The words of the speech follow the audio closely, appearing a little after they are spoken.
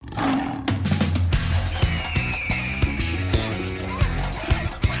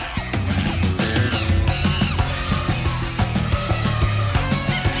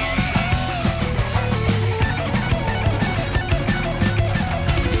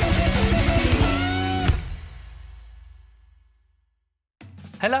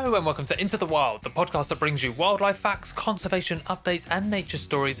Hello and welcome to Into the Wild, the podcast that brings you wildlife facts, conservation updates and nature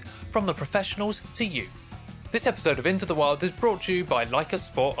stories from the professionals to you. This episode of Into the Wild is brought to you by Leica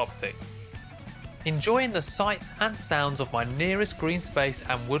Sport Optics. Enjoying the sights and sounds of my nearest green space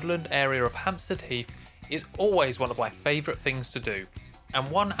and woodland area of Hampstead Heath is always one of my favourite things to do, and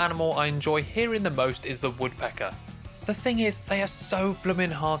one animal I enjoy hearing the most is the woodpecker. The thing is, they are so blooming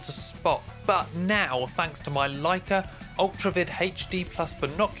hard to spot, but now, thanks to my Leica Ultravid HD Plus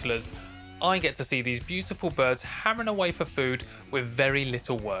binoculars, I get to see these beautiful birds hammering away for food with very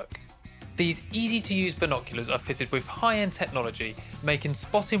little work. These easy to use binoculars are fitted with high-end technology, making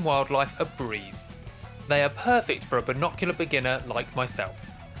spotting wildlife a breeze. They are perfect for a binocular beginner like myself.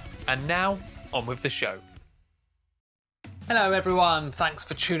 And now, on with the show. Hello everyone, thanks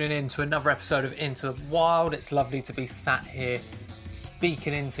for tuning in to another episode of Into the Wild. It's lovely to be sat here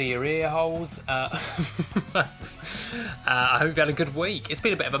speaking into your ear holes. I hope you had a good week. It's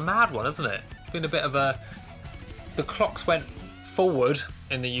been a bit of a mad one, hasn't it? It's been a bit of a... The clocks went forward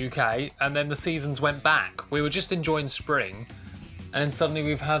in the UK and then the seasons went back. We were just enjoying spring and then suddenly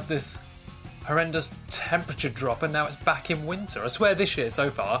we've had this horrendous temperature drop and now it's back in winter. I swear this year so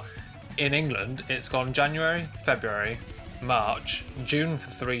far in England it's gone January, February, March, June for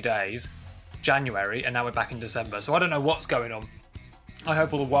 3 days, January, and now we're back in December. So I don't know what's going on. I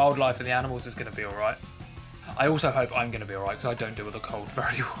hope all the wildlife and the animals is going to be alright. I also hope I'm going to be alright because I don't deal with the cold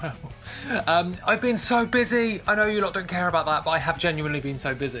very well. I've been so busy. I know you lot don't care about that, but I have genuinely been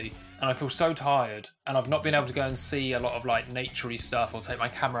so busy. And I feel so tired. And I've not been able to go and see a lot of like naturey stuff or take my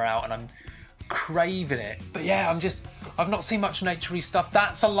camera out, and I'm craving it. But yeah, I've not seen much naturey stuff.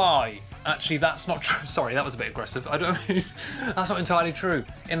 That's a lie. Actually, that's not true. Sorry, that was a bit aggressive. That's not entirely true.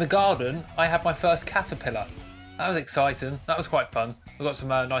 In the garden, I had my first caterpillar. That was exciting. That was quite fun. I got some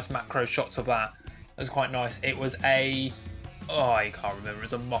nice macro shots of that. It was quite nice. It was I can't remember. It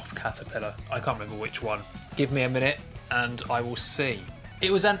was a moth caterpillar. I can't remember which one. Give me a minute and I will see.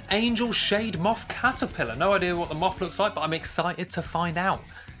 It was an angel shade moth caterpillar. No idea what the moth looks like, but I'm excited to find out.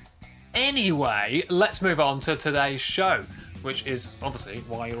 Anyway, let's move on to today's show, which is obviously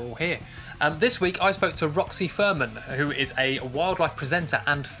why you're all here. This week I spoke to Roxy Furman, who is a wildlife presenter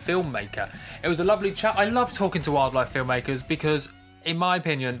and filmmaker. It was a lovely chat. I love talking to wildlife filmmakers because, in my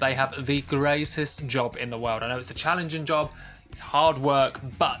opinion, they have the greatest job in the world. I know it's a challenging job, it's hard work,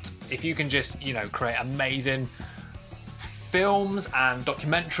 but if you can just, create amazing films and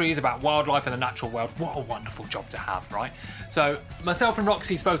documentaries about wildlife and the natural world, what a wonderful job to have, right? So myself and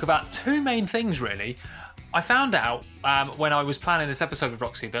Roxy spoke about two main things, really. I found out when I was planning this episode with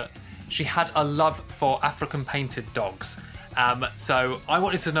Roxy that she had a love for African painted dogs. So I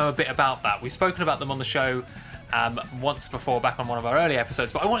wanted to know a bit about that. We've spoken about them on the show once before, back on one of our early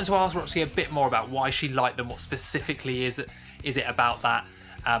episodes, but I wanted to ask Roxy a bit more about why she liked them. What specifically is it about that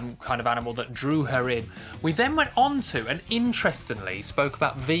kind of animal that drew her in? We then went on to, and interestingly, spoke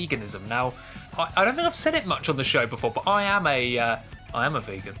about veganism. Now, I don't think I've said it much on the show before, but I am a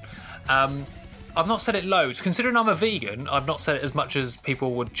vegan. I've not said it loads. Considering I'm a vegan, I've not said it as much as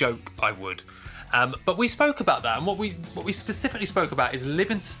people would joke I would. But we spoke about that, and what we specifically spoke about is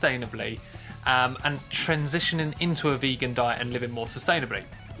living sustainably and transitioning into a vegan diet and living more sustainably.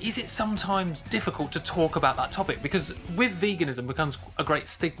 Is it sometimes difficult to talk about that topic? Because with veganism becomes a great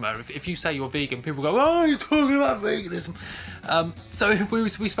stigma. If you say you're vegan, people go, "Oh, you're talking about veganism." So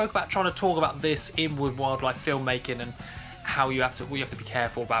we spoke about trying to talk about this in with wildlife filmmaking and how what you have to be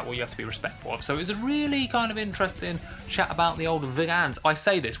careful about, what you have to be respectful of. So it was a really kind of interesting chat about the old vegans. I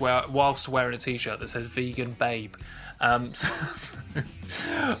say this whilst wearing a t-shirt that says vegan babe.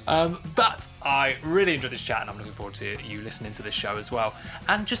 But I really enjoyed this chat and I'm looking forward to you listening to this show as well.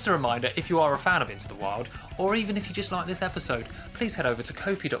 And just a reminder, if you are a fan of Into the Wild, or even if you just like this episode, please head over to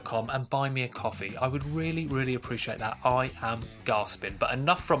ko-fi.com and buy me a coffee. I would really, really appreciate that. I am gasping. But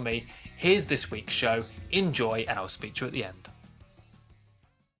enough from me. Here's this week's show. Enjoy, and I'll speak to you at the end.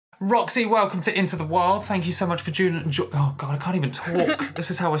 Roxy, welcome to Into the Wild. Thank you so much for tuning. Oh God, I can't even talk.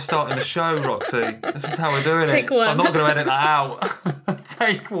 This is how we're starting the show, Roxy. This is how we're doing Take it. one. I'm not going to edit that out.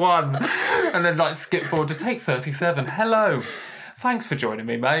 Take one, and then skip forward to take 37. Hello. Thanks for joining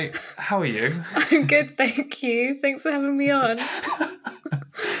me, mate. How are you? I'm good, thank you. Thanks for having me on.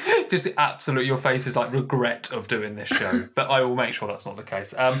 Just absolute, your face is like regret of doing this show, but I will make sure that's not the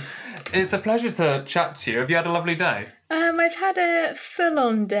case. It's a pleasure to chat to you. Have you had a lovely day? I've had a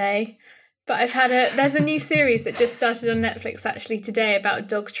full-on day, but there's a new series that just started on Netflix actually today about a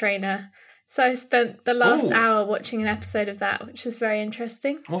dog trainer. So I spent the last hour watching an episode of that, which was very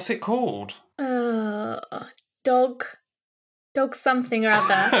interesting. What's it called? Dog Dog something or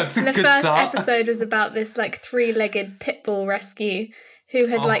other. That's And a the good first start. episode was about this like 3-legged pit bull rescue who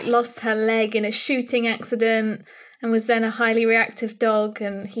had like lost her leg in a shooting accident and was then a highly reactive dog,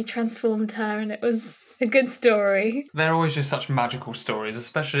 and he transformed her, and it was a good story. They're always just such magical stories,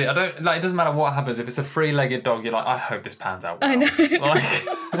 especially, I don't, like, it doesn't matter what happens. If it's a 3-legged dog, you're like, I hope this pans out well. I know. Like,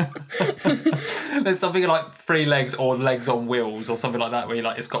 there's something like 3 legs or legs on wheels or something like that where you're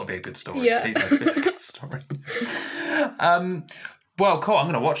like, it's got to be a good story. Yeah. Please make it a good story. Well, cool. I'm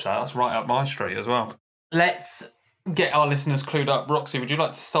going to watch that. That's right up my street as well. Let's get our listeners clued up. Roxy, would you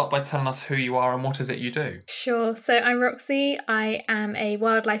like to start by telling us who you are and what is it you do? Sure. So I'm Roxy. I am a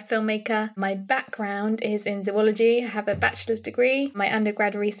wildlife filmmaker. My background is in zoology. I have a bachelor's degree. My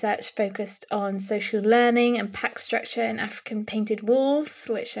undergrad research focused on social learning and pack structure in African painted wolves,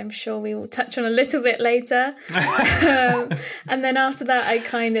 which I'm sure we will touch on a little bit later. And then after that, I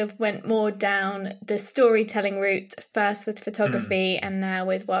kind of went more down the storytelling route, first with photography and now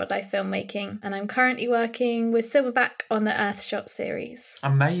with wildlife filmmaking. And I'm currently working with Silverback on the Earthshot series.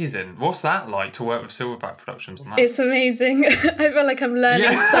 Amazing. What's that like to work with Silverback Productions on that? It's amazing. I feel like I'm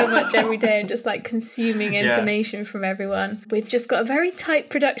learning so much every day and just like consuming information from everyone. We've just got a very tight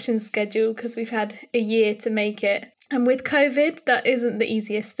production schedule because we've had a year to make it. And with COVID, that isn't the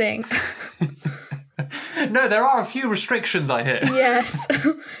easiest thing. No, there are a few restrictions, I hear. Yes.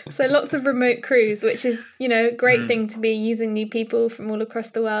 So lots of remote crews, which is, a great thing to be using new people from all across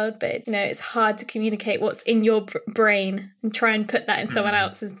the world. But, it's hard to communicate what's in your brain and try and put that in someone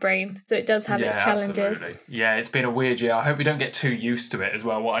else's brain. So it does have its challenges. Absolutely. Yeah, it's been a weird year. I hope we don't get too used to it as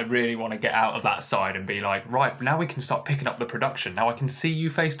well. What I really want to get out of that side and be like, right, now we can start picking up the production. Now I can see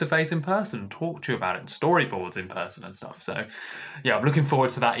you face to face in person, talk to you about it, and storyboards in person and stuff. So, yeah, I'm looking forward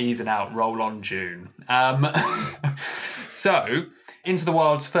to that easing out. Roll on June. So, into the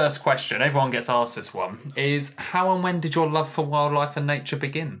wild's first question, everyone gets asked this one, is how and when did your love for wildlife and nature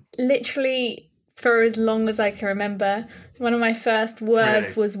begin? Literally for as long as I can remember. One of my first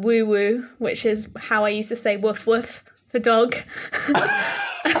words was woo woo, which is how I used to say woof woof for dog.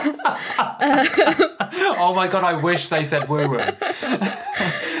 Oh my god, I wish they said woo woo.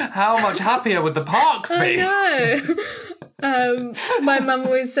 How much happier would the parks be? I know. My mum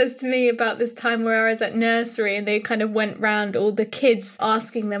always says to me about this time where I was at nursery and they kind of went round all the kids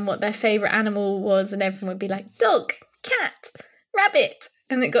asking them what their favourite animal was, and everyone would be like, dog, cat, rabbit.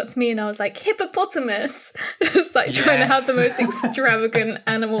 And it got to me and I was like, hippopotamus. Just like trying to have the most extravagant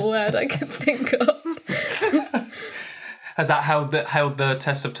animal word I could think of. Has that held the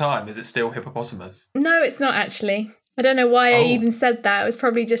test of time? Is it still hippopotamus? No, it's not actually. I don't know why I even said that. I was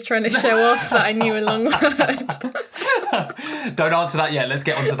probably just trying to show off that I knew a long word. Don't answer that yet. Let's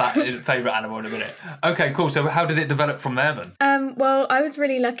get onto that favourite animal in a minute. Okay, cool. So how did it develop from there then? Well, I was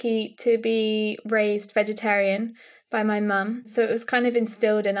really lucky to be raised vegetarian by my mum. So it was kind of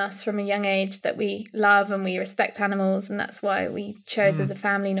instilled in us from a young age that we love and we respect animals, and that's why we chose as a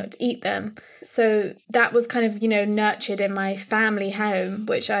family not to eat them. So that was kind of, nurtured in my family home,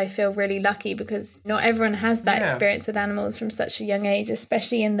 which I feel really lucky because not everyone has that experience with animals from such a young age,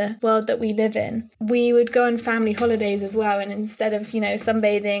 especially in the world that we live in. We would go on family holidays as well, and instead of,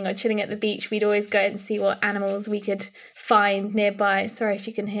 sunbathing or chilling at the beach, we'd always go and see what animals we could find nearby. Sorry if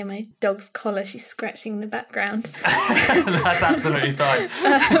you can hear my dog's collar, she's scratching in the background. That's absolutely fine.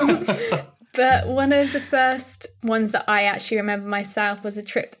 But one of the first ones that I actually remember myself was a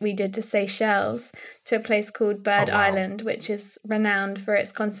trip we did to Seychelles to a place called Bird Island, which is renowned for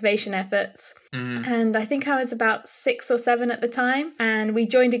its conservation efforts. And I think I was about 6 or 7 at the time, and we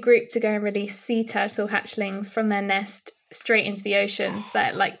joined a group to go and release sea turtle hatchlings from their nest straight into the ocean. So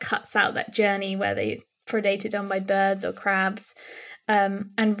that like cuts out that journey where they predated on by birds or crabs.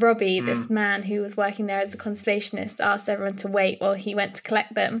 And Robbie, this man who was working there as the conservationist, asked everyone to wait while he went to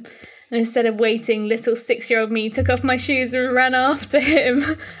collect them. And instead of waiting, little 6-year-old me took off my shoes and ran after him.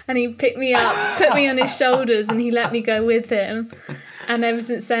 And he picked me up, put me on his shoulders, and he let me go with him. And ever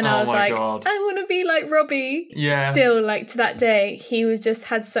since then, I was like, God. I want to be like Robbie. Yeah. Still, like to that day, he was just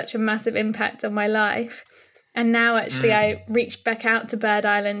had such a massive impact on my life. And now, actually, I reached back out to Bird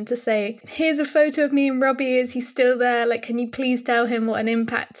Island to say, here's a photo of me and Robbie. Is he still there? Like, can you please tell him what an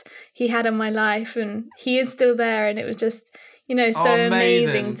impact he had on my life? And he is still there. And it was just, so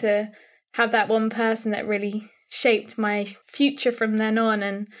amazing to have that one person that really shaped my future from then on.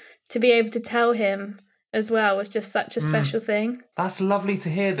 And to be able to tell him as well was just such a special thing. That's lovely to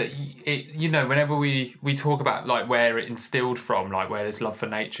hear that whenever we talk about like where it instilled from, like where there's love for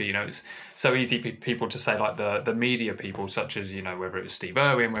nature, it's so easy for people to say like the media people, such as, whether it was Steve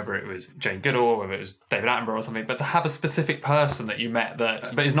Irwin, whether it was Jane Goodall, whether it was David Attenborough or something, but to have a specific person that you met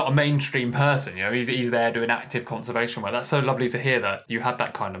but is not a mainstream person, he's there doing active conservation work. That's so lovely to hear that you had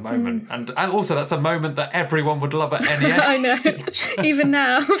that kind of moment. And also that's a moment that everyone would love at any age. I know, even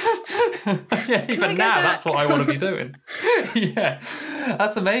now. Yeah, even now, that's what I want to be doing. Yeah,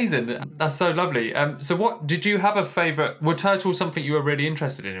 that's amazing. That's so lovely. So what, did you have a favourite, were turtles something you were really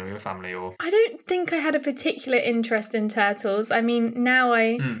interested in your family, or? I don't think I had a particular interest in turtles. I mean, now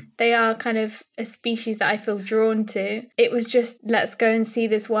they are kind of a species that I feel drawn to. It was just, let's go and see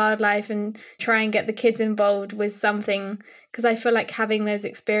this wildlife and try and get the kids involved with something, because I feel like having those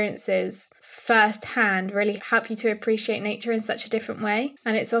experiences firsthand really help you to appreciate nature in such a different way.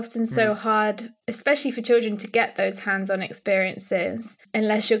 And it's often so hard, especially for children, to get those hands-on experiences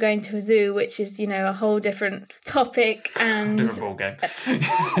unless you're going to a zoo, which is, a whole different topic and different ball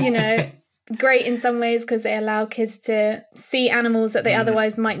game. Great in some ways because they allow kids to see animals that they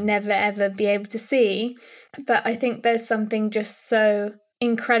otherwise might never ever be able to see. But I think there's something just so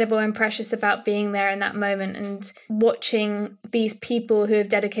incredible and precious about being there in that moment and watching these people who have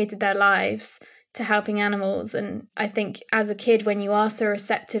dedicated their lives to helping animals. And I think as a kid, when you are so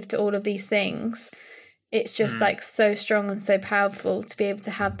receptive to all of these things, it's just like so strong and so powerful to be able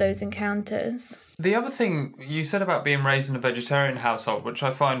to have those encounters. The other thing you said about being raised in a vegetarian household, which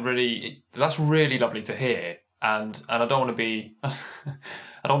I find that's really lovely to hear. And I don't want to be, I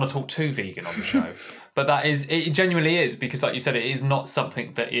don't want to talk too vegan on the show, but it genuinely is, because like you said, it is not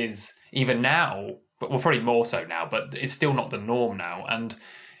something that is even now, but well, probably more so now, but it's still not the norm now. And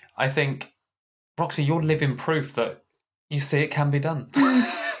I think, Roxy, you're living proof that you see it can be done.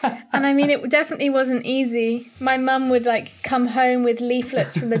 And I mean, it definitely wasn't easy. My mum would come home with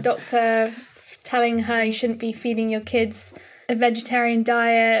leaflets from the doctor telling her you shouldn't be feeding your kids a vegetarian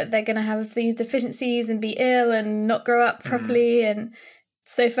diet, they're going to have these deficiencies and be ill and not grow up properly. And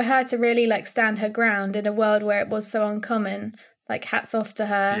so for her to really stand her ground in a world where it was so uncommon, hats off to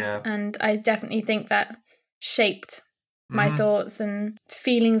her. Yeah. And I definitely think that shaped my thoughts and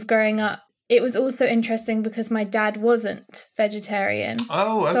feelings growing up. It was also interesting because my dad wasn't vegetarian.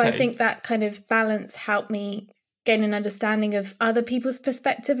 Oh, okay. So I think that kind of balance helped me gain an understanding of other people's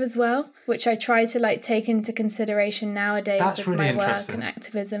perspective as well, which I try to take into consideration nowadays with really my work and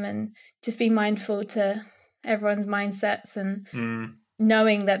activism, and just be mindful to everyone's mindsets and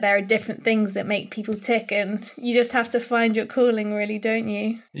knowing that there are different things that make people tick, and you just have to find your calling, really, don't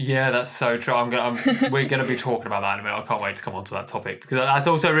you? Yeah, that's so true. We're going to be talking about that in a minute. I can't wait to come on to that topic, because that's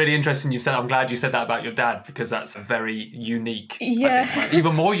also really interesting. I'm glad you said that about your dad, because that's very unique. Yeah. I think,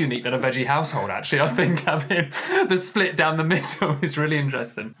 even more unique than a veggie household, actually. I think having the split down the middle is really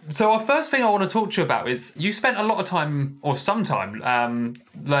interesting. So our first thing I want to talk to you about is you spent a lot of time, or some time,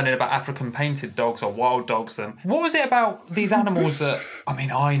 learning about African painted dogs, or wild dogs. What was it about these animals that... I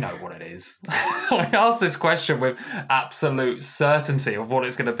mean, I know what it is. I asked this question with absolute certainty of what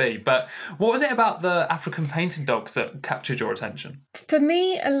it's going to be. But what was it about the African painted dogs that captured your attention? For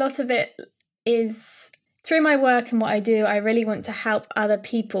me, a lot of it is through my work and what I do, I really want to help other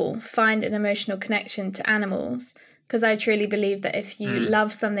people find an emotional connection to animals. Because I truly believe that if you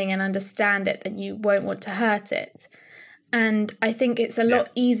love something and understand it, then you won't want to hurt it. And I think it's a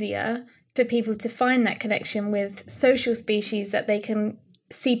lot easier for people to find that connection with social species that they can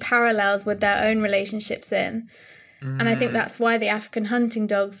see parallels with their own relationships in. And I think that's why the African hunting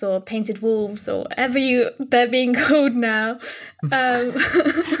dogs, or painted wolves, or whatever they're being called now,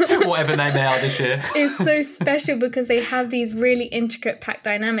 whatever name they are this year, is so special, because they have these really intricate pack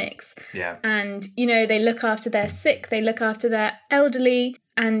dynamics. Yeah. And, they look after their sick, they look after their elderly,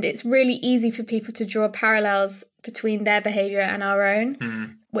 and it's really easy for people to draw parallels between their behaviour and our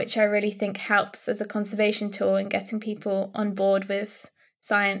own, which I really think helps as a conservation tool in getting people on board with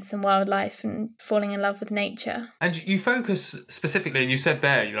science and wildlife and falling in love with nature. And you focus specifically, and you said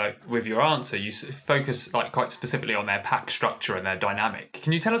there, with your answer, you focus quite specifically on their pack structure and their dynamic.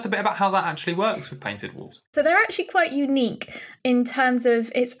 Can you tell us a bit about how that actually works with painted wolves? So they're actually quite unique in terms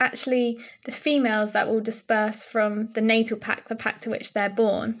of it's actually the females that will disperse from the natal pack, the pack to which they're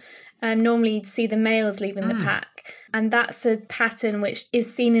born. Normally you'd see the males leaving the pack. And that's a pattern which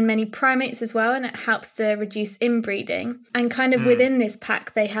is seen in many primates as well, and it helps to reduce inbreeding. And kind of within this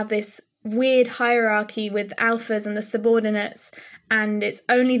pack, they have this weird hierarchy with alphas and the subordinates, and it's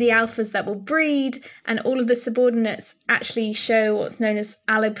only the alphas that will breed, and all of the subordinates actually show what's known as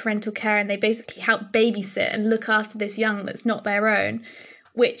alloparental care, and they basically help babysit and look after this young that's not their own,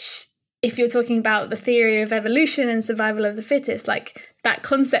 which if you're talking about the theory of evolution and survival of the fittest, like that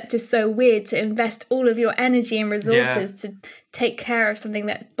concept is so weird, to invest all of your energy and resources to take care of something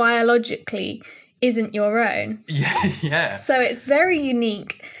that biologically isn't your own. Yeah. So it's very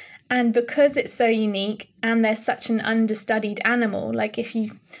unique. And because it's so unique and they're such an understudied animal, like if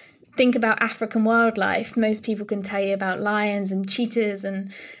you think about African wildlife, most people can tell you about lions and cheetahs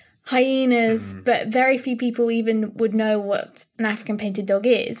and hyenas, but very few people even would know what an African painted dog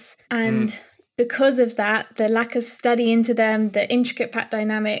is. And because of that, the lack of study into them, the intricate pack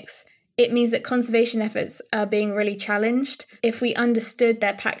dynamics, it means that conservation efforts are being really challenged. If we understood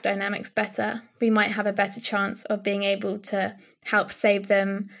their pack dynamics better, we might have a better chance of being able to help save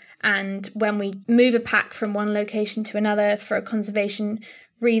them. And when we move a pack from one location to another for a conservation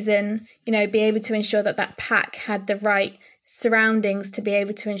reason, you know, be able to ensure that that pack had the right surroundings to be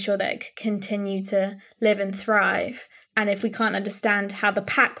able to ensure that it could continue to live and thrive. And if we can't understand how the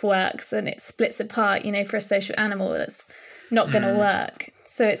pack works and it splits apart, you know, for a social animal, that's not going to work.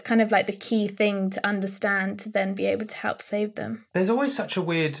 So it's kind of like the key thing to understand to then be able to help save them. There's always such a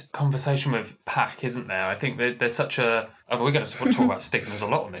weird conversation with pack, isn't there? I think there's such a... we're going to talk about stigmas a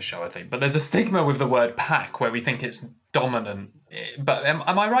lot on this show, I think. But there's a stigma with the word pack where we think it's dominant. But am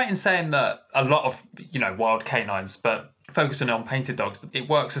I right in saying that a lot of, you know, wild canines, but focusing on painted dogs, it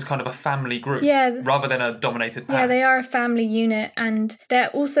works as kind of a family group rather than a dominated pack? Yeah, they are a family unit, and they're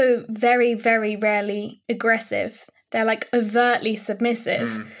also very, very rarely aggressive. They're like overtly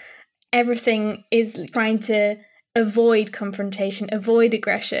submissive. Everything is trying to avoid confrontation, avoid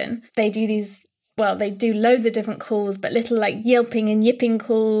aggression. They do loads of different calls, but little like yelping and yipping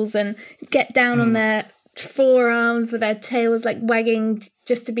calls, and get down on their forearms with their tails like wagging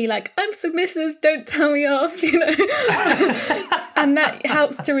just to be like, I'm submissive, don't tell me off, you know. And that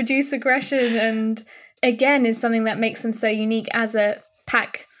helps to reduce aggression, and again is something that makes them so unique as a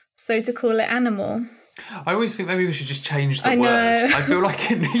pack, so to call it, animal. I always think maybe we should just change the word. I feel like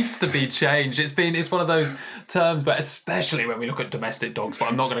it needs to be changed. It's one of those terms, but especially when we look at domestic dogs, but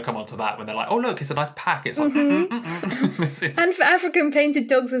I'm not going to come on to that when they're like, oh, look, it's a nice pack. It's like, And for African painted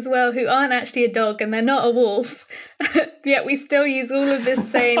dogs as well, who aren't actually a dog and they're not a wolf, yet we still use all of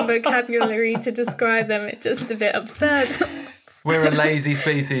this same vocabulary to describe them. It's just a bit absurd. We're a lazy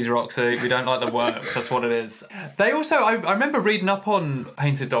species, Roxy. We don't like the work. That's what it is. They also, I remember reading up on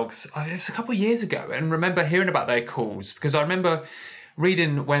painted dogs, it was a couple of years ago, and remember hearing about their calls, because I remember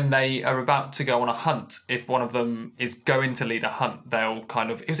reading when they are about to go on a hunt, if one of them is going to lead a hunt, they'll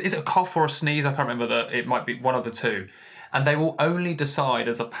kind of, is it a cough or a sneeze? I can't remember, it might be one of the two. And they will only decide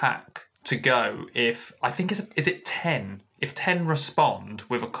as a pack to go if, I think, is it 10? If 10 respond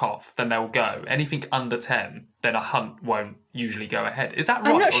with a cough, then they'll go. Anything under 10, then a hunt won't usually go ahead. Is that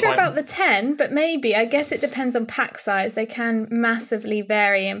right? I'm not sure about the 10, but maybe. I guess it depends on pack size. They can massively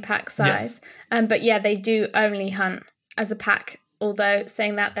vary in pack size. Yes. But yeah, they do only hunt as a pack. Although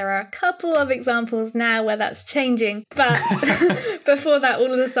saying that, there are a couple of examples now where that's changing. But before that,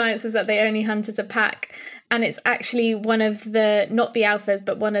 all of the science was that they only hunt as a pack. And it's actually one of the, not the alphas,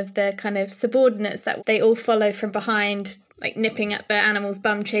 but one of the kind of subordinates that they all follow from behind, like nipping at the animal's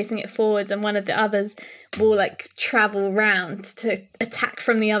bum, chasing it forwards, and one of the others will like travel round to attack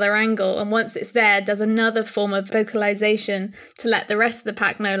from the other angle, and once it's there, does another form of vocalization to let the rest of the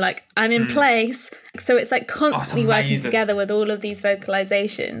pack know, like, I'm in place. So it's like constantly working together with all of these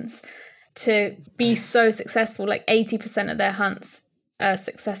vocalizations to be so successful. Like 80% of their hunts a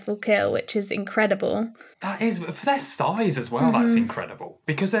successful kill, which is incredible. That is, for their size as well, that's incredible,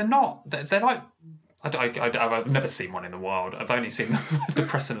 because they're like, I've never seen one in the wild. I've only seen them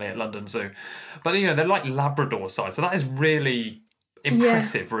depressingly at London Zoo. But, you know, they're like Labrador size. So that is really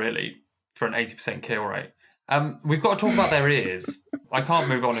impressive, really, for an 80% kill rate. We've got to talk about their ears. I can't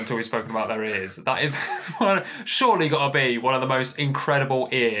move on until we've spoken about their ears. That is surely got to be one of the most incredible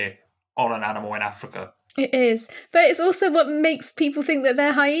ear on an animal in Africa. It is. But it's also what makes people think that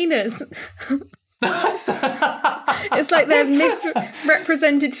they're hyenas. It's like their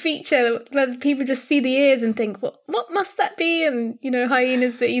misrepresented feature where people just see the ears and think, what must that be? And, you know,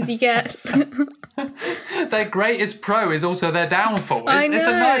 hyenas the easy guess. Their greatest pro is also their downfall. It's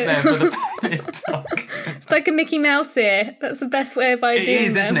a nightmare for the painted dog. It's like a Mickey Mouse ear. That's the best way of ideating It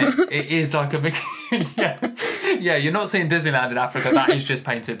is, isn't it? It is like a Mickey... Yeah, you're not seeing Disneyland in Africa. That is just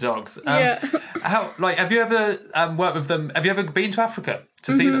painted dogs. Have you ever worked with them? Have you ever been to Africa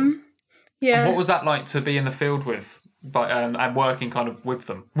to see them? Yeah. And what was that like to be in the field with and working kind of with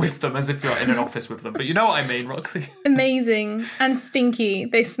them as if you're in an office with them. But you know what I mean, Roxy? Amazing. And stinky.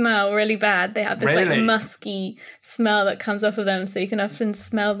 They smell really bad. They have this Really? like musky smell that comes off of them, so you can often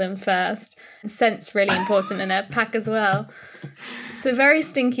smell them first. And scent's really important in their pack as well. So very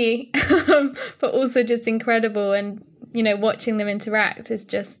stinky, but also just incredible. And, you know, watching them interact is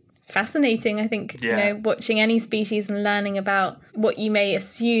just fascinating. I think, you know, watching any species and learning about what you may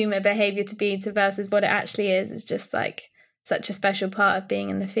assume a behavior to be to versus what it actually is just like such a special part of being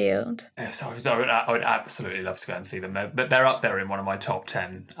in the field. Yes, I would absolutely love to go and see them. They're up there in one of my top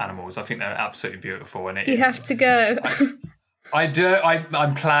 10 animals. I think they're absolutely beautiful, and you have to go. I do.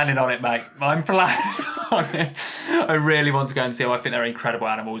 I'm planning on it, mate. I'm planning on it. I really want to go and see them. I think they're incredible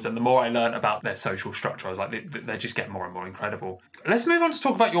animals, and the more I learn about their social structure, I was like, they just get more and more incredible. Let's move on to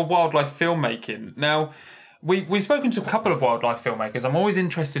talk about your wildlife filmmaking. Now, we've spoken to a couple of wildlife filmmakers. I'm always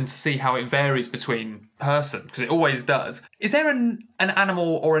interested to see how it varies between person, because it always does. Is there an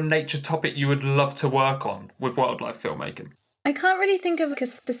animal or a nature topic you would love to work on with wildlife filmmaking? I can't really think of like a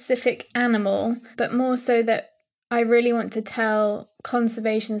specific animal, but more so that I really want to tell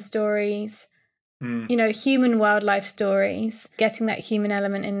conservation stories, you know, human wildlife stories. Getting that human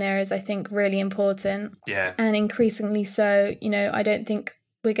element in there is, I think, really important. Yeah. And increasingly so. You know, I don't think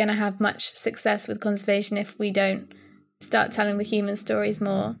we're going to have much success with conservation if we don't start telling the human stories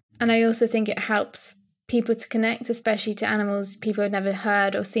more. And I also think it helps people to connect, especially to animals people have never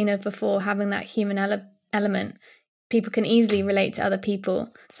heard or seen of before, having that human element. People can easily relate to other people.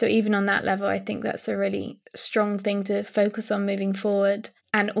 So even on that level, I think that's a really strong thing to focus on moving forward.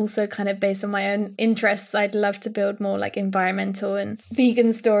 And also kind of based on my own interests, I'd love to build more like environmental and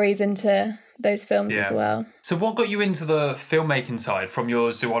vegan stories into those films as well. So what got you into the filmmaking side from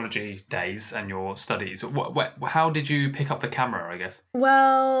your zoology days and your studies? How did you pick up the camera, I guess?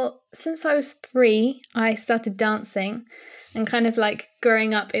 Well, since I was 3, I started dancing. And kind of like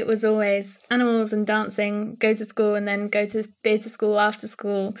growing up, it was always animals and dancing, go to school and then go to theatre school after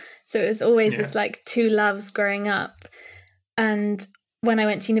school. So it was always this like two loves growing up. And when I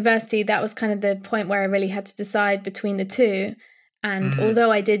went to university, that was kind of the point where I really had to decide between the two. And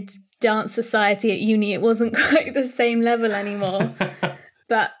although I did dance society at uni, it wasn't quite the same level anymore.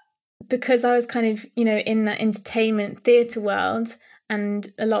 But because I was kind of, you know, in that entertainment theatre world, and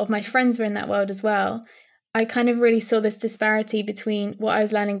a lot of my friends were in that world as well, I kind of really saw this disparity between what I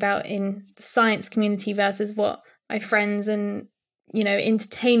was learning about in the science community versus what my friends and, you know,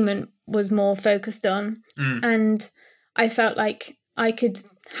 entertainment was more focused on. And I felt like I could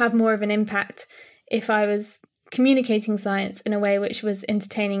have more of an impact if I was communicating science in a way which was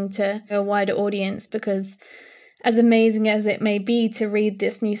entertaining to a wider audience, because as amazing as it may be to read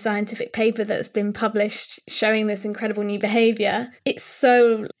this new scientific paper that's been published showing this incredible new behaviour, it's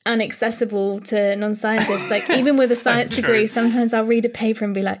so inaccessible to non-scientists. Like even with a science degree, sometimes I'll read a paper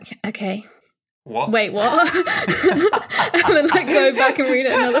and be like, okay, what? Wait, what? And then like go back and read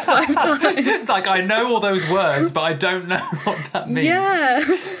it another 5 times. It's like, I know all those words, but I don't know what that means. Yeah.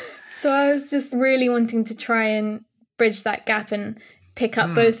 So I was just really wanting to try and bridge that gap and pick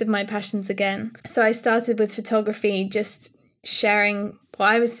up both of my passions again. So I started with photography, just sharing what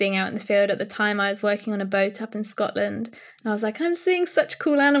I was seeing out in the field. At the time, I was working on a boat up in Scotland, and I was like, I'm seeing such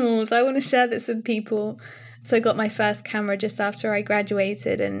cool animals. I want to share this with people. So I got my first camera just after I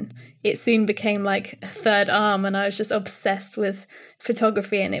graduated, and it soon became like a third arm, and I was just obsessed with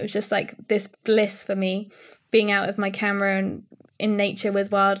photography, and it was just like this bliss for me, being out with my camera and in nature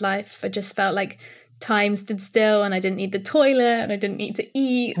with wildlife. I just felt like time stood still, and I didn't need the toilet, and I didn't need to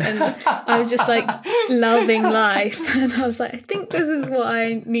eat, and I was just like loving life. And I was like, I think this is what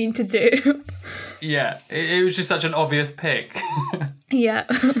I need to do. Yeah, it was just such an obvious pick. Yeah.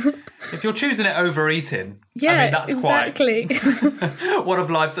 If you're choosing it over eating, yeah, I mean, that's exactly. Quite one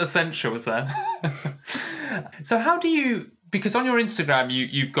of life's essentials then. So how do you, because on your Instagram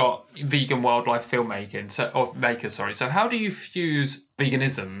you've got vegan wildlife filmmaking, so how do you fuse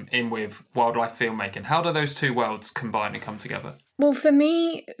veganism in with wildlife filmmaking? How do those two worlds combine and come together? Well, for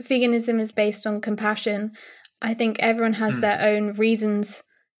me, veganism is based on compassion. I think everyone has their own reasons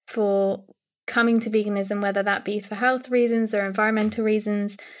for coming to veganism, whether that be for health reasons or environmental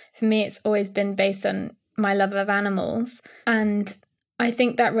reasons. For me, it's always been based on my love of animals. And I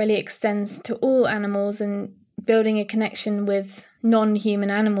think that really extends to all animals and building a connection with non-human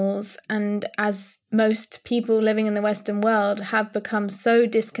animals. And as most people living in the Western world have become so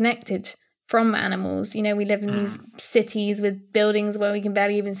disconnected from animals, you know, we live in these cities with buildings where we can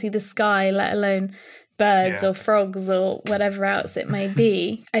barely even see the sky, let alone birds or frogs or whatever else it may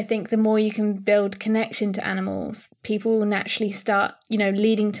be. I think the more you can build connection to animals, people will naturally start,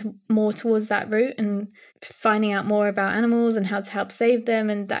 leading to more towards that route and finding out more about animals and how to help save them.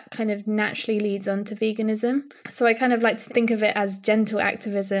 And that kind of naturally leads on to veganism. So I kind of like to think of it as gentle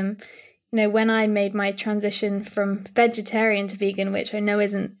activism. When I made my transition from vegetarian to vegan, which I know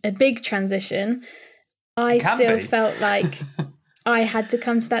isn't a big transition, I still felt like I had to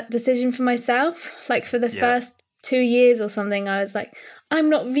come to that decision for myself. Like for the first 2 years or something, I was like, I'm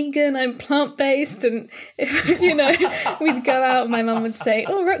not vegan, I'm plant-based. And, we'd go out and my mum would say,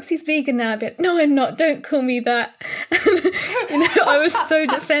 oh, Roxy's vegan now. I'd be like, no, I'm not, don't call me that. I was so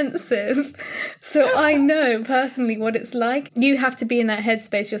defensive. So I know personally what it's like. You have to be in that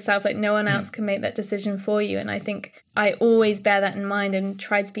headspace yourself. Like no one else can make that decision for you. And I think I always bear that in mind and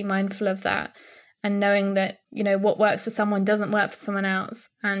try to be mindful of that. And knowing that, what works for someone doesn't work for someone else.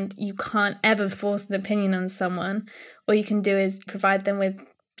 And you can't ever force an opinion on someone. All you can do is provide them with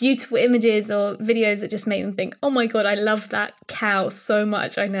beautiful images or videos that just make them think, oh my God, I love that cow so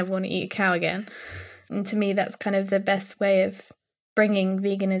much. I never want to eat a cow again. And to me, that's kind of the best way of bringing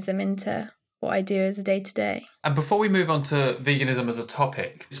veganism into what I do as a day-to-day. And before we move on to veganism as a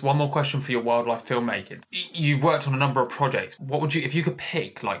topic, just one more question for your wildlife filmmaking. You've worked on a number of projects. What would you, if you could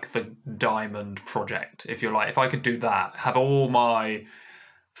pick like the diamond project, if you're like, if I could do that, have all my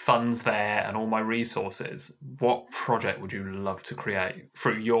funds there and all my resources, what project would you love to create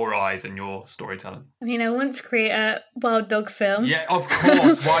through your eyes and your storytelling? I want to create a wild dog film. Yeah, of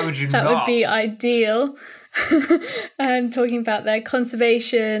course. Why would you that not? That would be ideal. And talking about their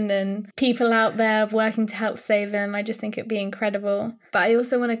conservation and people out there working to help save them. I just think it'd be incredible. But I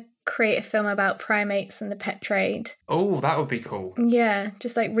also want to create a film about primates and the pet trade. Oh, that would be cool. Yeah,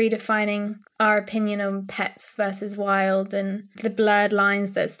 just like redefining our opinion on pets versus wild and the blurred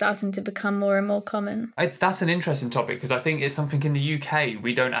lines that are starting to become more and more common. That's an interesting topic because I think it's something in the UK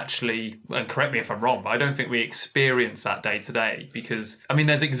we don't actually, and correct me if I'm wrong, but I don't think we experience that day to day because,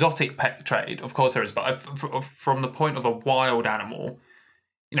 there's exotic pet trade, of course there is, but from the point of a wild animal,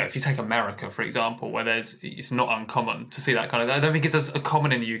 if you take America, for example, where it's not uncommon to see that kind of... I don't think it's as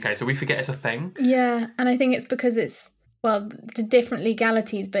common in the UK, so we forget it's a thing. Yeah, and I think it's because it's, the different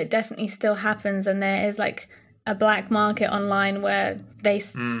legalities, but it definitely still happens, and there is like a black market online where they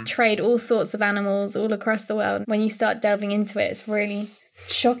trade all sorts of animals all across the world. When you start delving into it, it's really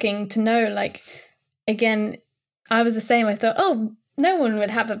shocking to know, like, again, I was the same. I thought, oh, no one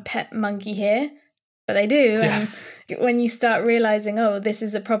would have a pet monkey here. But they do. Yeah. And when you start realizing, oh, this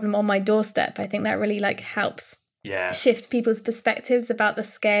is a problem on my doorstep, I think that really helps shift people's perspectives about the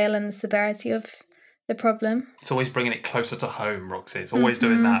scale and the severity of the problem. It's always bringing it closer to home, Roxy. It's always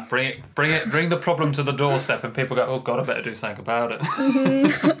doing that. Bring the problem to the doorstep, and people go, oh God, I better do something about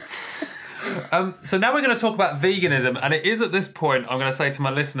it. So now we're going to talk about veganism, and it is at this point I'm going to say to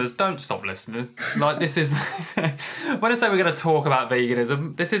my listeners, don't stop listening. Like, this is when I say we're going to talk about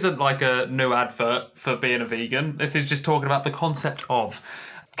veganism, this isn't like a new advert for being a vegan. This is just talking about the concept of.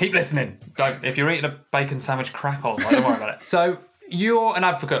 Keep listening. If you're eating a bacon sandwich, crack on. Don't worry about it. So you're an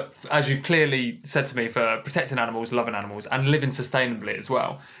advocate, as you've clearly said to me, for protecting animals, loving animals, and living sustainably as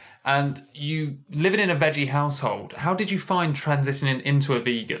well. And you living in a veggie household, how did you find transitioning into a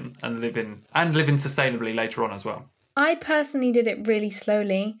vegan and living sustainably later on as well? I personally did it really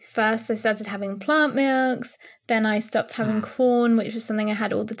slowly. First, I started having plant milks. Then I stopped having corn, which was something I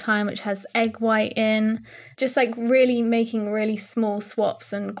had all the time, which has egg white in. Just really making really small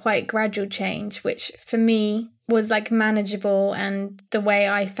swaps and quite gradual change, which for me was manageable and the way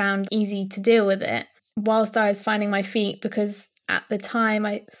I found easy to deal with it. Whilst I was finding my feet, because at the time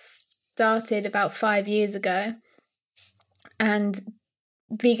I started about 5 years ago and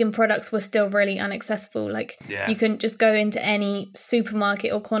vegan products were still really inaccessible. You couldn't just go into any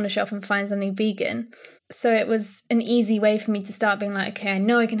supermarket or corner shop and find something vegan. So it was an easy way for me to start being like, okay, I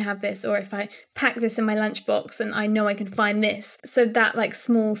know I can have this, or if I pack this in my lunchbox and I know I can find this. So that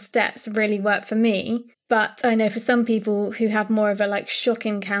small steps really work for me. But I know for some people who have more of a shock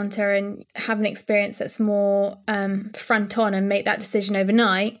encounter and have an experience that's more front on and make that decision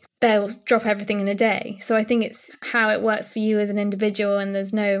overnight, they'll drop everything in a day. So I think it's how it works for you as an individual, and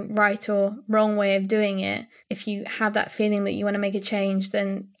there's no right or wrong way of doing it. If you have that feeling that you want to make a change,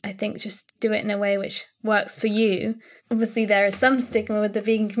 then I think just do it in a way which works for you. Obviously, there is some stigma with the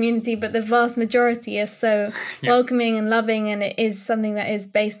vegan community, but the vast majority are so welcoming and loving, and it is something that is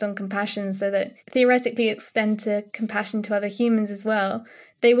based on compassion, so that theoretically extend to compassion to other humans as well.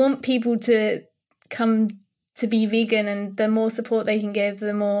 They want people to come to be vegan, and the more support they can give,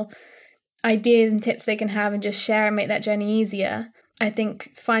 the more ideas and tips they can have and just share and make that journey easier. I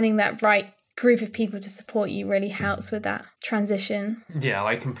think finding that right group of people to support you really helps with that transition. Yeah,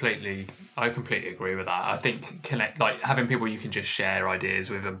 I completely agree with that. I think having people you can just share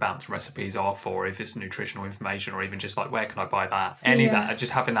ideas with and bounce recipes off, or if it's nutritional information, or even just like, where can I buy that? Any of that,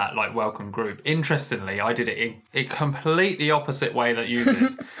 just having that like welcome group. Interestingly, I did it in a completely opposite way that you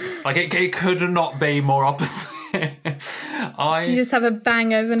did. Like it could not be more opposite. So you just have a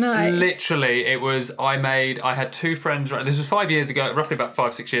bang overnight? Literally, I had two friends, this was 5 years ago, roughly about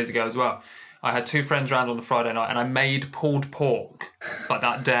 5-6 years ago as well. I had two friends round on the Friday night and I made pulled pork. Like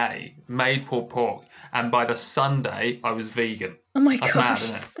that day, made pulled pork. And by the Sunday, I was vegan. Oh my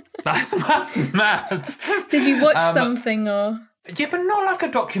gosh. That's mad, isn't it? That's mad. Did you watch something or? Yeah, but not like a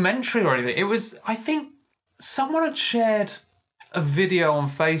documentary or anything. It was, I think someone had shared a video on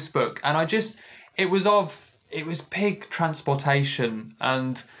Facebook and it was pig transportation.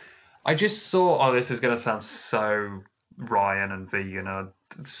 And I just thought, this is going to sound so Ryan and vegan,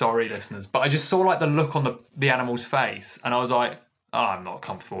 sorry listeners, but I just saw like the look on the animal's face and I was like, I'm not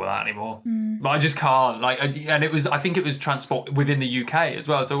comfortable with that anymore. But I just can't, and I think it was transport within the UK as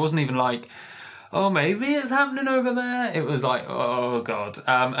well, so it wasn't even like, oh, maybe it's happening over there. It was like, oh God.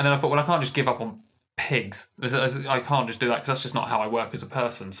 And then I thought, well, I can't just give up on pigs. I can't just do that because that's just not how I work as a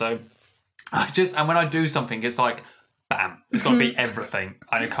person. So and when I do something, it's like, bam, it's got to be everything.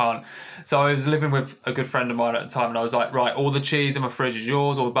 And I can't. So I was living with a good friend of mine at the time and I was like, right, all the cheese in my fridge is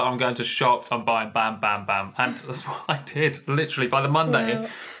yours, all the butter, I'm going to shops, I'm buying bam, bam, bam. And that's what I did. Literally, by the Monday,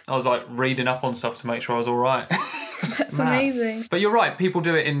 I was like reading up on stuff to make sure I was all right. That's amazing. But you're right, people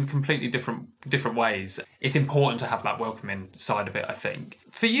do it in completely different ways. It's important to have that welcoming side of it, I think.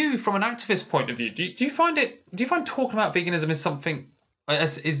 For you, from an activist point of view, do you find talking about veganism is something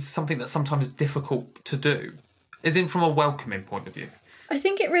that's sometimes difficult to do? Is in from a welcoming point of view? I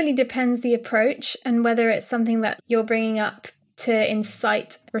think it really depends the approach and whether it's something that you're bringing up to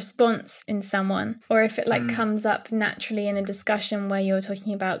incite response in someone, or if it comes up naturally in a discussion where you're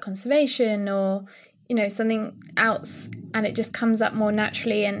talking about conservation or, something else, and it just comes up more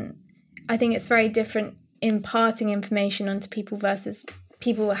naturally. And I think it's very different imparting information onto people versus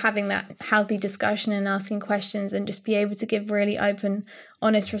people having that healthy discussion and asking questions and just be able to give really open,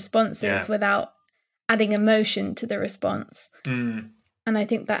 honest responses without adding emotion to the response. And I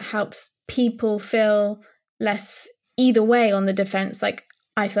think that helps people feel less either way on the defense. Like,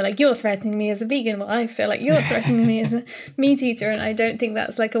 I feel like you're threatening me as a vegan. Well, I feel like you're threatening me as a meat eater. And I don't think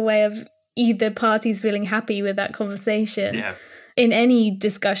that's like a way of either parties feeling happy with that conversation. Yeah. In any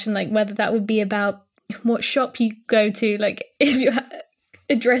discussion, like whether that would be about what shop you go to, like if you're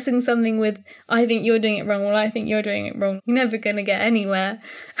addressing something with, I think you're doing it wrong, well, I think you're doing it wrong, you're never going to get anywhere.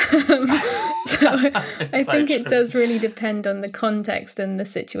 So I think it does really depend on the context and the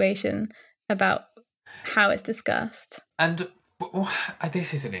situation about how it's discussed. And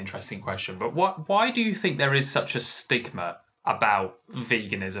this is an interesting question, but why do you think there is such a stigma about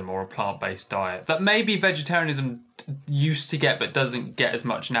veganism or a plant-based diet that maybe vegetarianism used to get but doesn't get as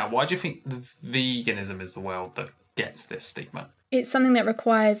much now? Why do you think veganism is the world that gets this stigma? It's something that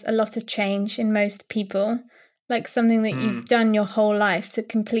requires a lot of change in most people, like something that you've done your whole life to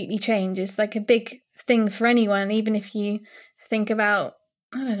completely change. It's like a big thing for anyone, even if you think about,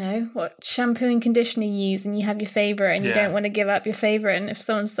 I don't know, what shampoo and conditioner you use and you have your favourite and you don't want to give up your favourite, and if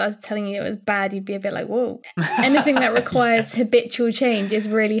someone started telling you it was bad, you'd be a bit like, whoa. Anything that requires habitual change is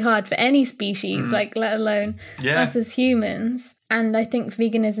really hard for any species, like let alone us as humans. And I think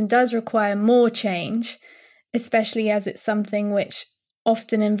veganism does require more change, especially as it's something which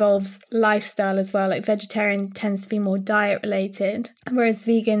often involves lifestyle as well. Like vegetarian tends to be more diet related, whereas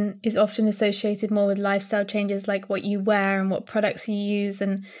vegan is often associated more with lifestyle changes like what you wear and what products you use,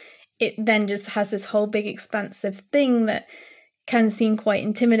 and it then just has this whole big expansive thing that can seem quite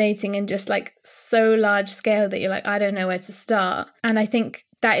intimidating and just like so large scale that you're like, I don't know where to start. And I think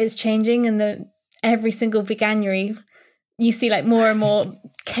that is changing, and every single veganuary you see like more and more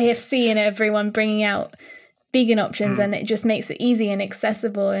KFC and everyone bringing out vegan options, and it just makes it easy and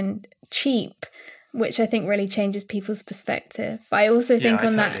accessible and cheap, which I think really changes people's perspective. But I also think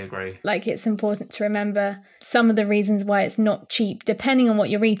agree. Like it's important to remember some of the reasons why it's not cheap, depending on what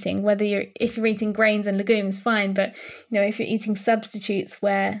you're eating. If you're eating grains and legumes, fine, but if you're eating substitutes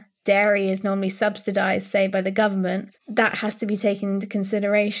where dairy is normally subsidized, say by the government, that has to be taken into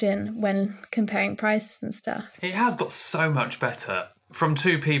consideration when comparing prices and stuff. It has got so much better. From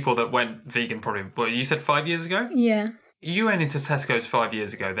two people that went vegan probably, you said 5 years ago? Yeah. You went into Tesco's 5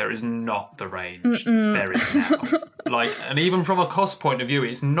 years ago, there is not the range there is now. And even from a cost point of view,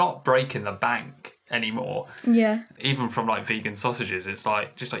 it's not breaking the bank anymore. Yeah. Even from like vegan sausages, it's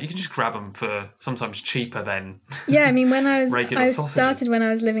like you can just grab them for sometimes cheaper than Yeah, I mean, when I regular sausages. started when I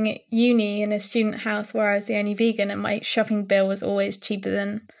was living at uni in a student house where I was the only vegan, and my shopping bill was always cheaper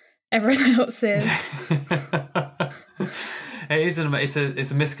than everyone else's.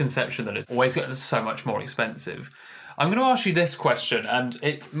 It's a misconception that it's always so much more expensive. I'm going to ask you this question, and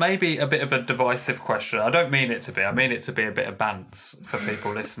it may be a bit of a divisive question. I don't mean it to be. I mean it to be a bit of bants for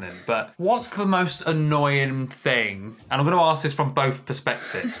people listening. But what's the most annoying thing? And I'm going to ask this from both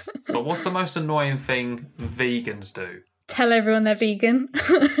perspectives. But what's the most annoying thing vegans do? Tell everyone they're vegan.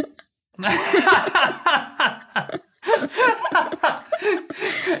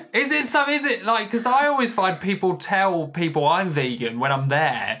 Is it like, because I always find people tell people I'm vegan when I'm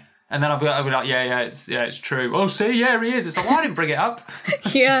there, and then I'll be like, it's true. Oh, see, yeah, he is. It's like, well, I didn't bring it up.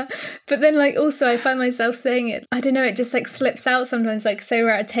 Yeah, but then like also I find myself saying it. I don't know, it just like slips out sometimes. Like say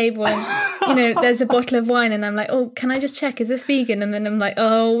we're at a table and there's a bottle of wine, and I'm like, oh, can I just check? Is this vegan? And then I'm like,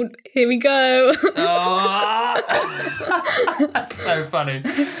 oh, here we go. Oh, that's so funny.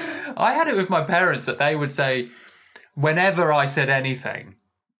 I had it with my parents that they would say, whenever I said anything,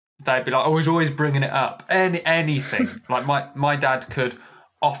 they'd be like, oh, he's always bringing it up. Anything. Like my dad could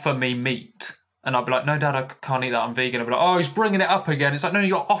offer me meat, and I'd be like, no, Dad, I can't eat that, I'm vegan. I'd be like, oh, he's bringing it up again. It's like, no,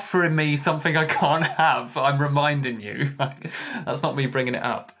 you're offering me something I can't have. I'm reminding you. That's not me bringing it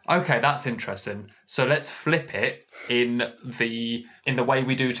up. Okay, that's interesting. So let's flip it in the way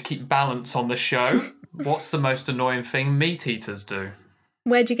we do to keep balance on the show. What's the most annoying thing meat eaters do?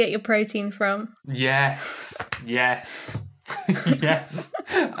 Where'd you get your protein from? Yes. Yes.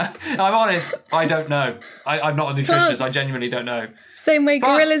 I'm honest, I don't know. I'm not a nutritionist. Plants. I genuinely don't know. Same way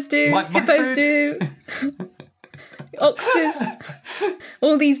But gorillas do, my hippos food- do, oxes,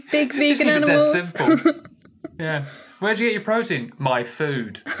 all these big Just vegan keep it dead animals. simple. Yeah. Where'd you get your protein? My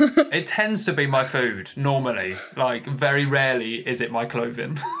food. It tends to be my food, normally. Like, very rarely is it my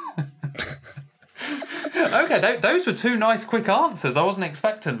clothing. Okay, those were two nice quick answers. I wasn't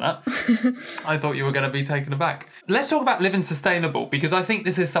expecting that. I thought you were going to be taken aback. Let's talk about living sustainable, because I think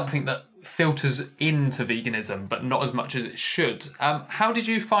this is something that filters into veganism, but not as much as it should. How did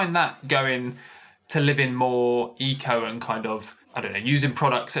you find that going to living more eco and kind of, I don't know, using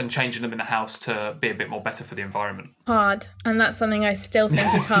products and changing them in the house to be a bit more better for the environment? Hard, and that's something I still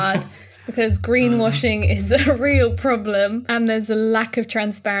think is hard. Because greenwashing is a real problem, and there's a lack of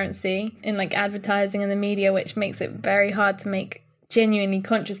transparency in like advertising and the media, which makes it very hard to make genuinely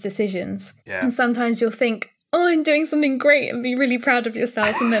conscious decisions. Yeah. And sometimes you'll think, oh, I'm doing something great, and be really proud of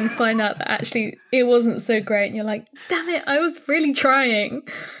yourself, and then find out that actually it wasn't so great, and you're like, damn it, I was really trying.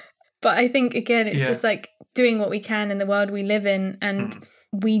 But I think, again, it's just like doing what we can in the world we live in, and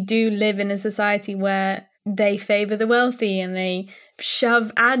we do live in a society where they favour the wealthy, and they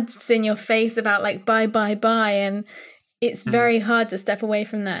shove ads in your face about like buy, and it's very hard to step away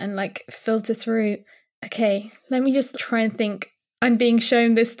from that and like filter through, okay, let me just try and think, I'm being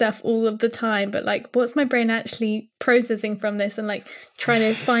shown this stuff all of the time, but like what's my brain actually processing from this, and like trying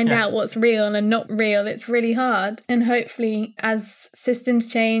to find out what's real and not real. It's really hard. And hopefully as systems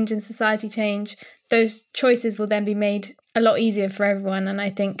change and society change, those choices will then be made a lot easier for everyone. And I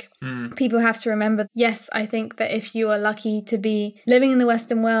think people have to remember, yes, I think that if you are lucky to be living in the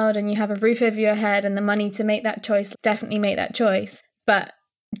Western world and you have a roof over your head and the money to make that choice, definitely make that choice. But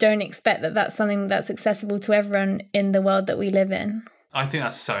don't expect that that's something that's accessible to everyone in the world that we live in. I think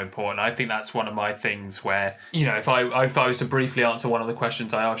that's so important. I think that's one of my things where, you know, if I was to briefly answer one of the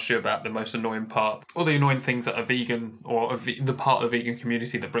questions I asked you about the most annoying part, or the annoying things that a vegan or the part of the vegan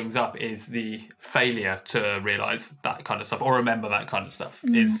community that brings up is the failure to realise that kind of stuff or remember that kind of stuff,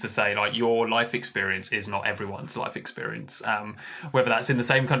 is to say, like, your life experience is not everyone's life experience. Whether that's in the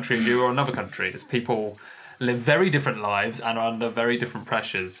same country as you or another country, as people live very different lives and are under very different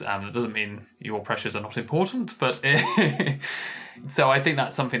pressures. That doesn't mean your pressures are not important, but so I think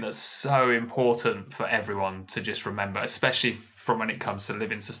that's something that's so important for everyone to just remember, especially from when it comes to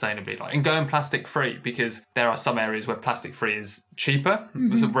living sustainably, like, and going plastic free, because there are some areas where plastic free is cheaper.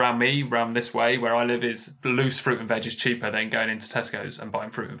 So around this way where I live, is loose fruit and veg is cheaper than going into Tesco's and buying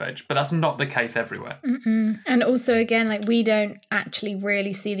fruit and veg, but that's not the case everywhere. And also, again, like, we don't actually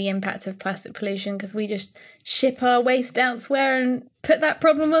really see the impact of plastic pollution because we just ship our waste elsewhere and put that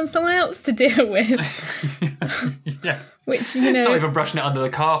problem on someone else to deal with. Yeah. Which, you know, it's not even brushing it under the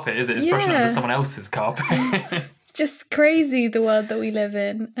carpet, is it? It's brushing it under someone else's carpet. Just crazy, the world that we live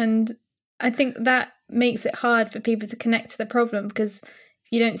in. And I think that makes it hard for people to connect to the problem, because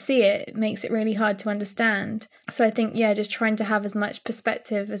if you don't see it, it makes it really hard to understand. So I think, just trying to have as much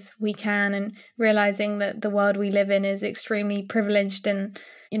perspective as we can, and realising that the world we live in is extremely privileged, and,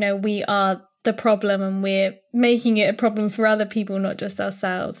 you know, we are the problem and we're making it a problem for other people, not just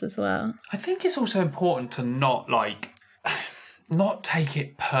ourselves as well. I think it's also important to not take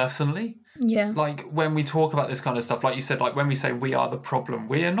it personally. Yeah. Like when we talk about this kind of stuff, like you said, like when we say we are the problem,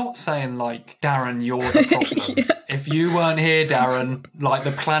 we are not saying like, Darren, you're the problem. Yeah. If you weren't here, Darren, like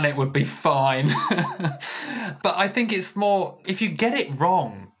the planet would be fine. But I think it's more, if you get it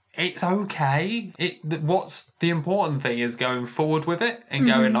wrong, it's okay. What's the important thing is going forward with it and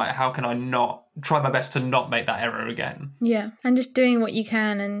going like, how can I not try my best to not make that error again? Yeah. And just doing what you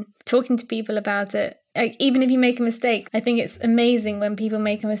can and talking to people about it. Like, even if you make a mistake, I think it's amazing when people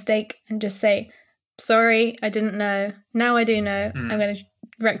make a mistake and just say, sorry, I didn't know. Now I do know. I'm going to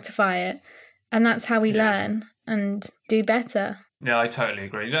rectify it. And that's how we learn and do better. Yeah, I totally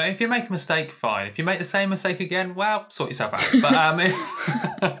agree. You know, if you make a mistake, fine. If you make the same mistake again, well, sort yourself out. But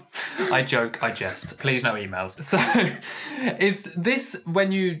it's I joke, I jest. Please no emails. So is this,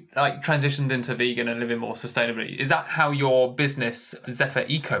 when you like transitioned into vegan and living more sustainably, is that how your business, Zephyr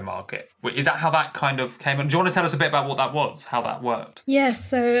Eco Market, is that how that kind of came on? Do you want to tell us a bit about what that was, how that worked? Yes,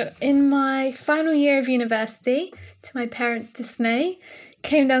 so in my final year of university, to my parents' dismay,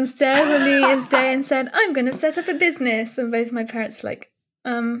 came downstairs on New Year's Day and said, I'm going to set up a business. And both my parents were like,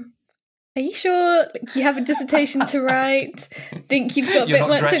 are you sure? Like, you have a dissertation to write? Think you've got a bit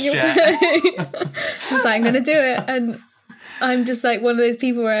much on your plate? I was like, I'm going to do it. And I'm just like one of those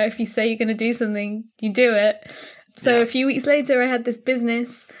people where if you say you're going to do something, you do it. So a few weeks later, I had this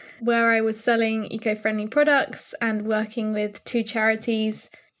business where I was selling eco-friendly products and working with 2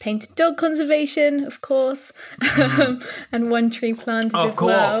 charities, Painted Dog Conservation, of course, and One Tree Planted as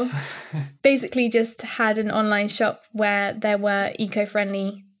well. Basically just had an online shop where there were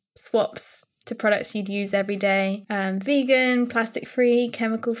eco-friendly swaps to products you'd use every day. Vegan, plastic-free,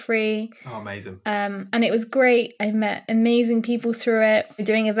 chemical-free. Oh, amazing. And it was great. I met amazing people through it. We're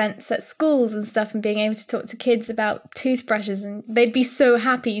doing events at schools and stuff and being able to talk to kids about toothbrushes, and they'd be so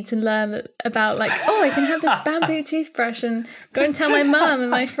happy to learn about like, oh, I can have this bamboo toothbrush and go and tell my mum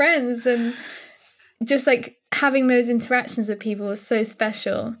and my friends, and just like having those interactions with people was so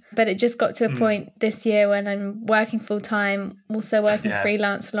special. But it just got to a point this year when I'm working full time, also working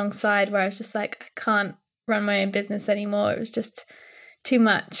freelance alongside, where I was just like, I can't run my own business anymore. It was just too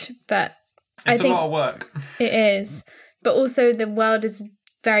much. But it's a lot of work. It is. But also the world is a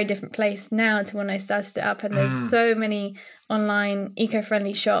very different place now to when I started it up, and there's so many online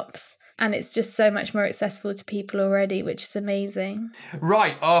eco-friendly shops. And it's just so much more accessible to people already, which is amazing.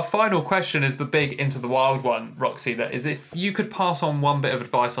 Right, our final question is the big Into the Wild one, Roxy. That is, if you could pass on one bit of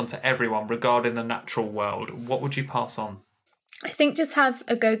advice on to everyone regarding the natural world, what would you pass on? I think just have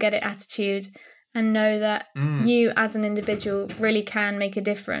a go-get-it attitude and know that you as an individual really can make a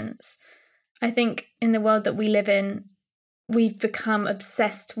difference. I think in the world that we live in, we've become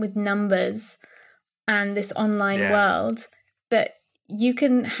obsessed with numbers and this online world, but you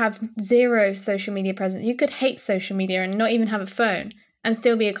can have 0 social media presence. You could hate social media and not even have a phone and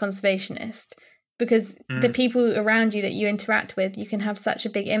still be a conservationist, because the people around you that you interact with, you can have such a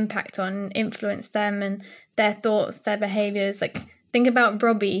big impact on and influence them and their thoughts, their behaviours. Like, think about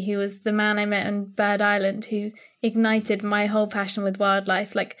Robbie, who was the man I met on Bird Island, who ignited my whole passion with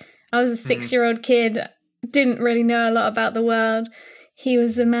wildlife. Like, I was a 6-year-old kid, didn't really know a lot about the world. He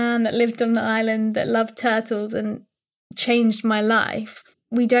was a man that lived on the island, that loved turtles, and changed my life.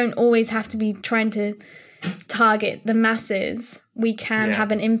 We don't always have to be trying to target the masses. We can have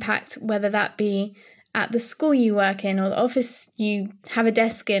an impact, whether that be at the school you work in or the office you have a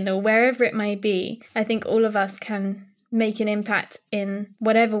desk in or wherever it may be. I think all of us can make an impact in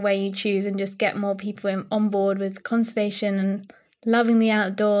whatever way you choose and just get more people on board with conservation and loving the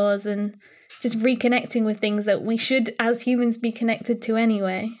outdoors and just reconnecting with things that we should as humans be connected to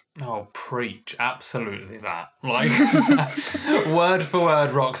anyway. Oh, preach. Absolutely that. Like, word for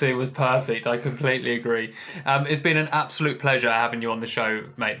word, Roxy, was perfect. I completely agree. It's been an absolute pleasure having you on the show,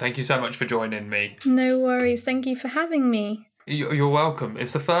 mate. Thank you so much for joining me. No worries. Thank you for having me. You're welcome.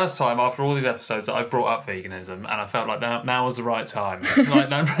 It's the first time after all these episodes that I've brought up veganism, and I felt like now was the right time. Like,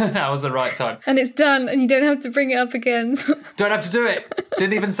 now was the right time. And it's done, and you don't have to bring it up again. Don't have to do it.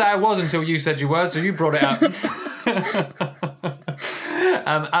 Didn't even say I was until you said you were, so you brought it up.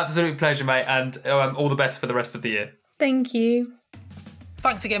 Absolute pleasure, mate, and all the best for the rest of the year. Thank you.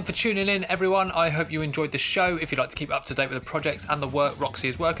 Thanks again for tuning in, everyone. I hope you enjoyed the show. If you'd like to keep up to date with the projects and the work Roxy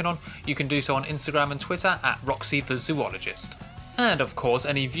is working on, you can do so on Instagram and Twitter at Roxy the Zoologist. And of course,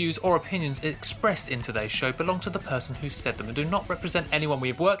 any views or opinions expressed in today's show belong to the person who said them and do not represent anyone we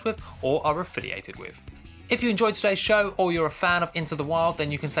have worked with or are affiliated with. If you enjoyed today's show or you're a fan of Into the Wild, then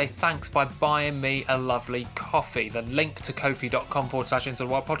you can say thanks by buying me a lovely coffee. The link to ko-fi.com/Into the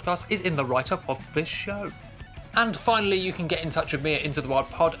Wild podcast is in the write-up of this show. And finally, you can get in touch with me at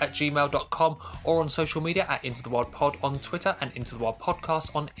intothewildpod@gmail.com or on social media at intothewildpod on Twitter and Into the Wild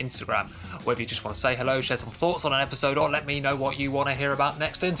Podcast on Instagram. Whether you just want to say hello, share some thoughts on an episode, or let me know what you want to hear about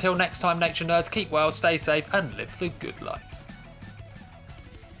next. Until next time, nature nerds, keep well, stay safe, and live the good life.